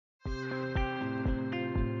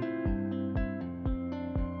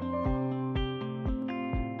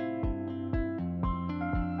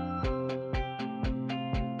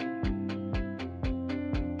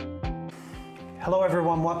Hello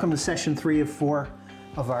everyone, welcome to session 3 of 4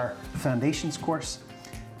 of our Foundations course.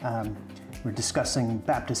 We're discussing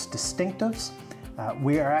Baptist distinctives.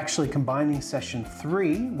 We are actually combining session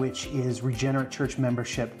 3, which is regenerate church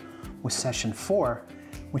membership, with session 4,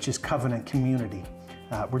 which is covenant community.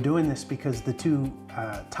 We're doing this because the two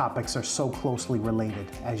topics are so closely related,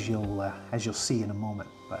 as you'll see in a moment.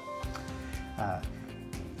 But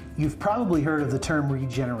you've probably heard of the term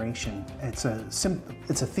regeneration. It's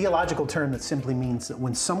a theological term that simply means that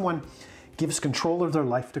when someone gives control of their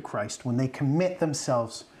life to Christ, when they commit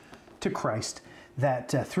themselves to Christ,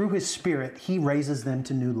 that through His Spirit, He raises them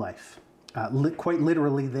to new life. Quite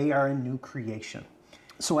literally, they are a new creation.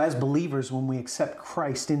 So as believers, when we accept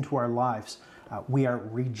Christ into our lives, we are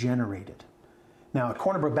regenerated. Now, at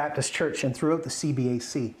Cornerbrook Baptist Church and throughout the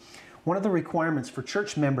CBBC, one of the requirements for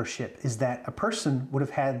church membership is that a person would have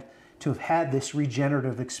had to have had this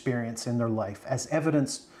regenerative experience in their life, as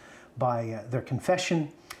evidenced by their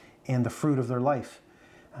confession and the fruit of their life.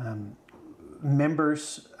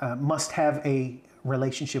 Members must have a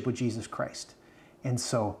relationship with Jesus Christ. And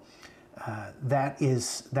so that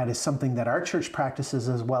is something that our church practices,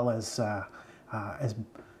 as well as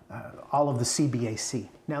all of the CBBC.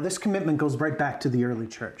 Now, this commitment goes right back to the early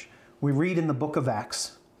church. We read in the book of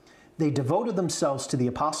Acts, they devoted themselves to the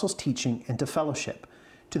apostles' teaching and to fellowship,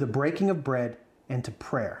 to the breaking of bread and to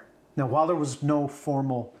prayer. Now, while there was no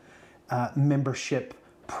formal membership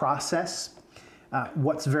process,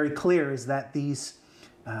 what's very clear is that these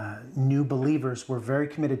new believers were very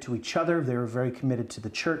committed to each other. They were very committed to the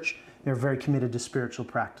church. They were very committed to spiritual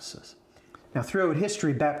practices. Now, throughout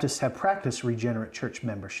history, Baptists have practiced regenerate church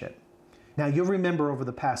membership. Now, you'll remember over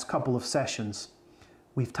the past couple of sessions,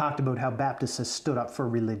 we've talked about how Baptists have stood up for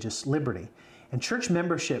religious liberty. And church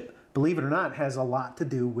membership, believe it or not, has a lot to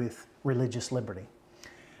do with religious liberty.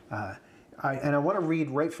 I want to read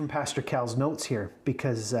right from Pastor Cal's notes here,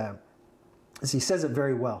 because as he says it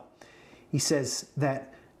very well. He says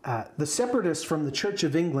that the separatists from the Church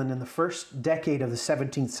of England in the first decade of the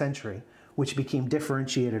 17th century, which became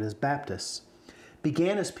differentiated as Baptists,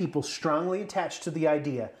 began as people strongly attached to the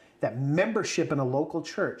idea that membership in a local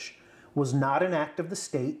church was not an act of the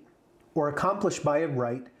state or accomplished by a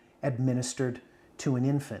rite administered to an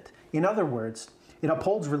infant. In other words, it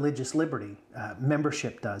upholds religious liberty,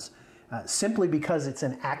 membership does, simply because it's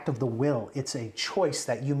an act of the will. It's a choice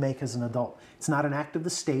that you make as an adult. It's not an act of the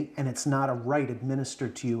state, and it's not a rite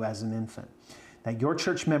administered to you as an infant. That your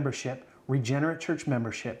church membership, regenerate church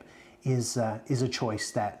membership, is a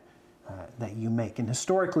choice that you make. And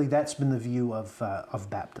historically, that's been the view of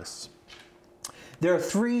Baptists. There are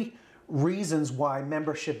three reasons why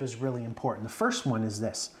membership is really important. The first one is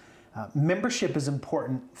this. Membership is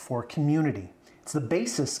important for community. It's the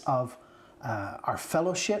basis of our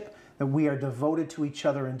fellowship, that we are devoted to each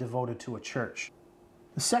other and devoted to a church.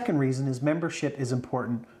 The second reason is membership is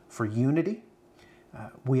important for unity.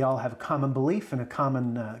 We all have a common belief and a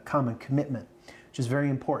common commitment, which is very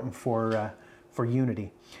important for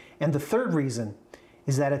unity. And the third reason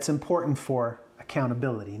is that it's important for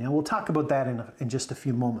accountability. Now, we'll talk about that in just a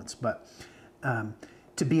few moments, but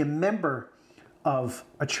to be a member of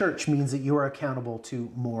a church means that you are accountable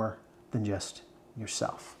to more than just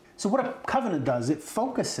yourself. So what a covenant does, it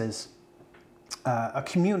focuses a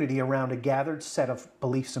community around a gathered set of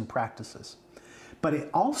beliefs and practices. But it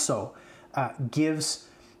also gives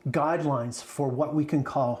guidelines for what we can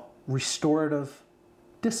call restorative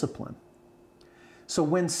discipline. So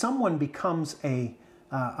when someone becomes a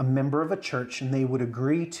member of a church and they would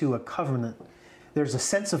agree to a covenant, there's a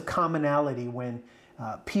sense of commonality when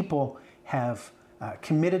people have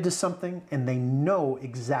committed to something and they know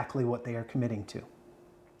exactly what they are committing to.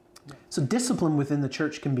 So discipline within the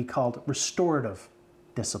church can be called restorative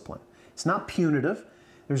discipline. It's not punitive.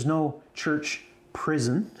 There's no church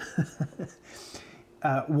prison.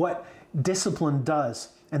 What discipline does,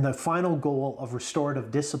 and the final goal of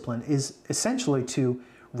restorative discipline, is essentially to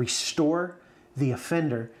restore the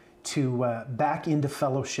offender to back into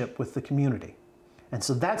fellowship with the community. And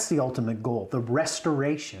so that's the ultimate goal, the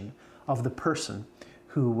restoration of the person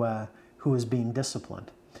who is being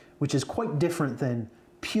disciplined, which is quite different than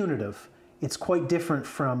punitive. It's quite different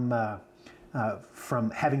from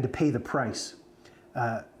having to pay the price.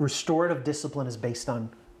 Restorative discipline is based on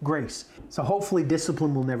grace. So hopefully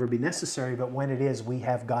discipline will never be necessary, but when it is, we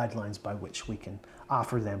have guidelines by which we can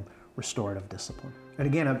offer them restorative discipline. And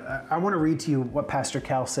again, I want to read to you what Pastor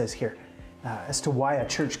Cal says here as to why a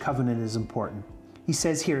church covenant is important. He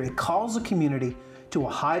says here, it calls a community to a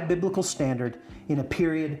high biblical standard in a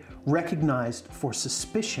period recognized for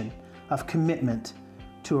suspicion of commitment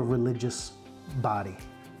to a religious body.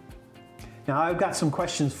 Now, I've got some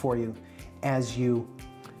questions for you. as you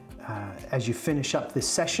finish up this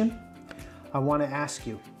session, I want to ask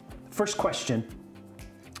you, first question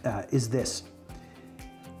is this.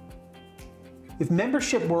 If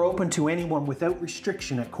membership were open to anyone without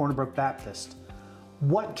restriction at Corner Brook Baptist,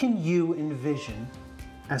 what can you envision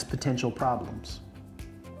as potential problems?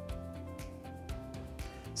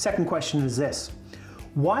 Second question is this.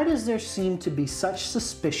 Why does there seem to be such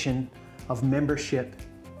suspicion of membership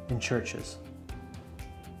in churches?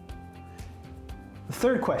 The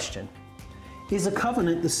third question, is a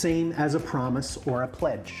covenant the same as a promise or a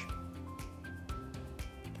pledge?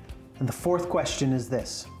 And the fourth question is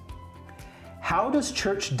this. How does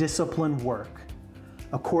church discipline work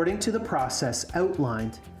according to the process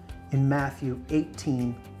outlined in Matthew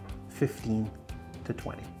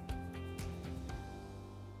 18:15-20?